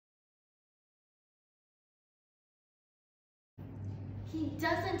He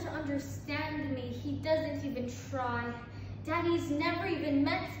doesn't understand me. He doesn't even try. Daddy's never even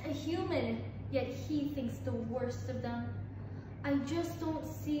met a human, yet he thinks the worst of them. I just don't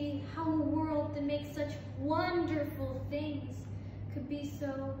see how a world that makes such wonderful things could be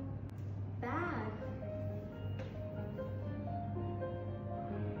so bad.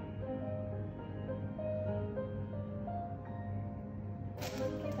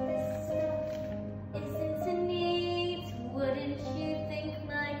 Look at this stuff. Isn't it neat? Wouldn't you think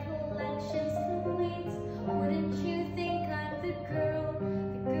my collection's complete? Wouldn't you think I'm the girl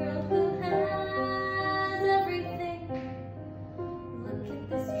who has everything? Look at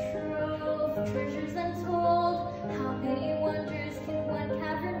this trove, treasures untold. How many wonders can one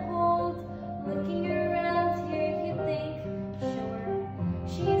cavern hold? Looking around here, you think, sure,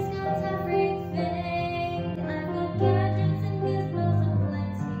 she's got everything. I've got gadgets and gizmos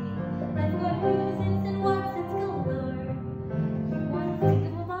aplenty. I've got who's its and what's its galore. You want to think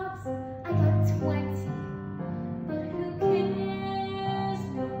of a box? I got 20. But who cares?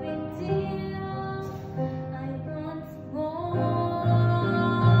 No big deal. I want more.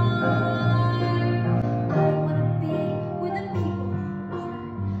 I want to be where the people are.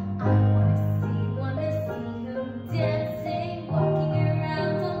 I want to see them dancing, walking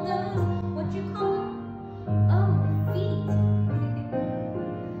around on those, what you call them? Oh, feet.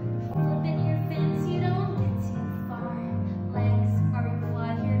 Flipping your fins, you don't get too far. Legs are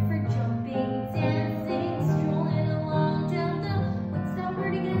required for jumping, dancing, strolling along down the, what's that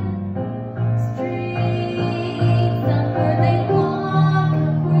word again? Streets. Up where they walk,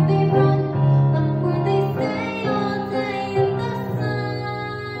 up where they run, up where they stay all day in the sun.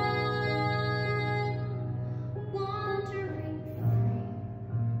 Wandering free,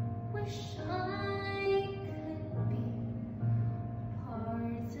 wish I could be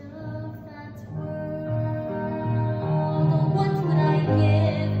part of that world. Oh, what would I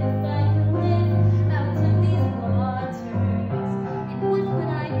give if I could live out of these waters? And what would I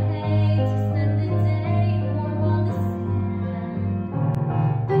pay to spend the day warm on the sand?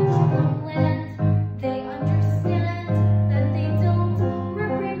 Bet you on land, they understand that they don't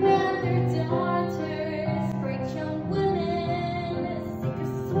reprimand their daughters. Great young women, sick of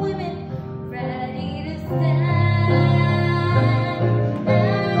swimming, ready to stand,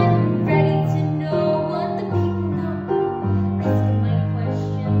 and ready to know what the people know. Ask my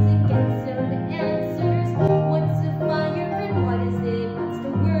questions and get some answers. What's a fire and what is it? What's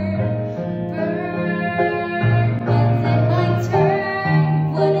the word? Burn. Was it my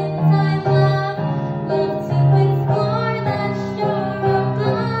turn? Wouldn't I love to explore that shore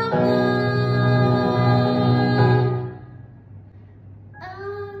above?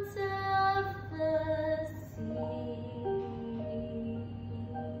 Out of the sea.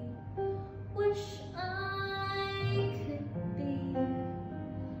 Wish I could be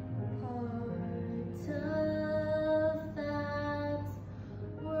part of that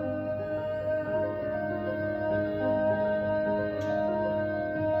world.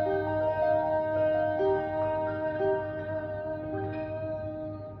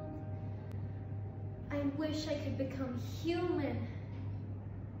 I wish I could become human.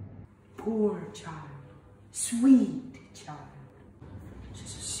 Poor child, sweet child.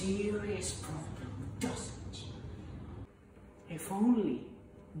 She's a serious problem, doesn't she? If only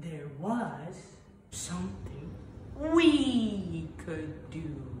there was something we could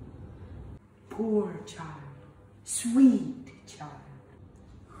do. Poor child, sweet child.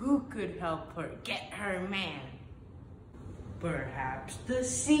 Who could help her get her man? Perhaps the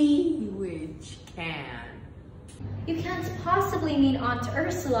sea witch can. You can't possibly meet Aunt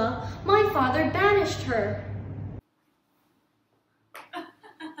Ursula. My father banished her.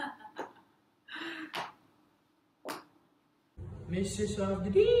 Mrs. of the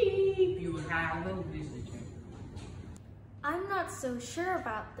Deep, you have a visitor. I'm not so sure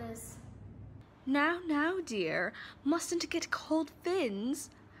about this. Now, dear, mustn't get cold fins.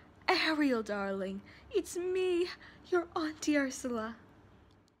 Ariel, darling, it's me, your Auntie Ursula.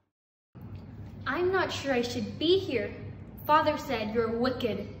 I'm not sure I should be here. Father said you're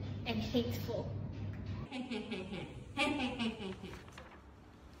wicked and hateful.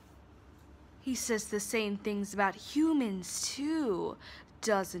 He says the same things about humans too,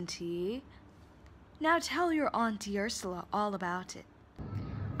 doesn't he? Now tell your Auntie Ursula all about it.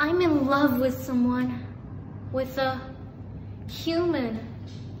 I'm in love with someone. With a human.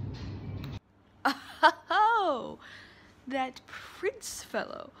 Oh, that prince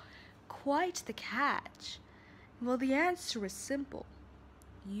fellow. Quite the catch. Well, the answer is simple.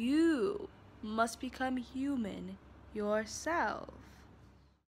 You must become human yourself.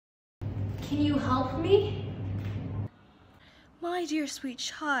 Can you help me? My dear sweet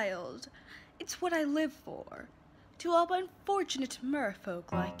child, it's what I live for. To help unfortunate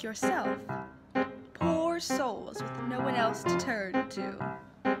merfolk like yourself. Poor souls with no one else to turn to.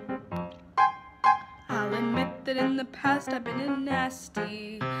 I'll admit that in the past I've been a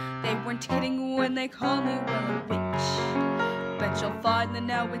nasty. They weren't kidding when they called me, well, a witch. But you'll find that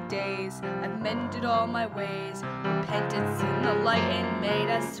nowadays I've mended all my ways. Repentance in the light and made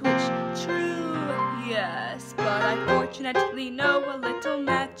a switch. True, yes, but I fortunately know a little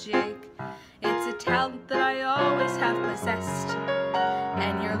magic. It's a talent that I always have possessed.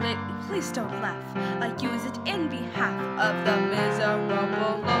 And you're please don't laugh. I use it in behalf of the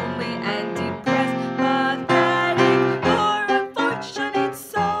miserable, lonely, and depressed, pathetic, poor, unfortunate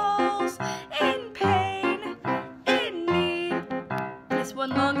souls in pain, in need. This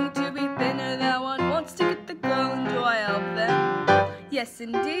one longing to be thinner, that one wants to get the girl, and do I help them? Yes,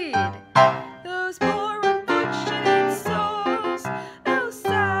 indeed. Those poor, unfortunate souls, those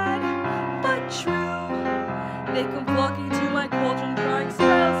sad but true. They come flocking to my cauldron, crying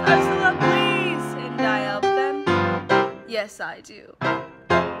spells, Ursula, please, and I help them. Yes, I do.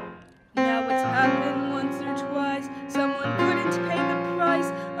 Now it's happened once or twice. Someone couldn't pay the price.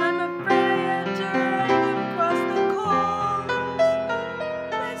 I'm afraid I had to ride them across the coals.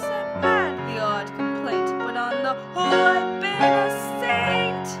 Yes, I've had the odd complaint, but on the whole I've been a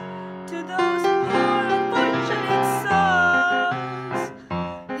saint to those poor unfortunate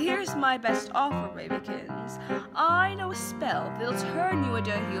souls. Here's my best offer, Babykins. I know a spell that'll turn you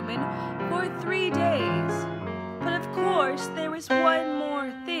into a human for 3 days. But of course, there is one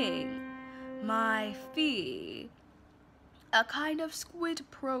more thing. My fee. A kind of squid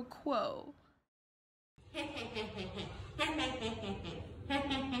pro quo.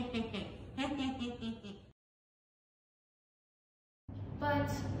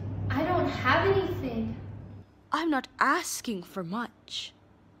 But I don't have anything. I'm not asking for much.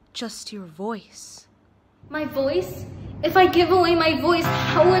 Just your voice. My voice? If I give away my voice,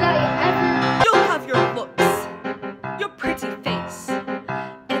 how would I ever... You'll have your looks, your pretty face,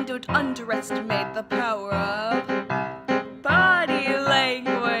 and don't underestimate the power of body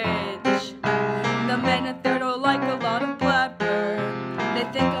language. The men out there don't like a lot of blabber. They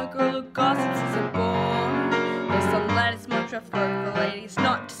think a girl who gossips is a bore. There's some lads much prefer for ladies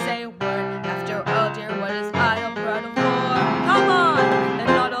not to say a word. After all, dear, what is idle proud of war? Come on, they're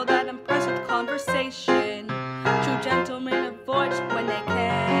not all that impressed with conversation. True gentlemen avoid when they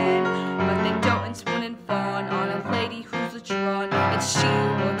can, but they don't swoon and fawn on a lady who's a drawn. It's she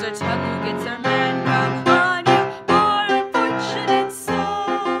who holds her tongue who gets her man.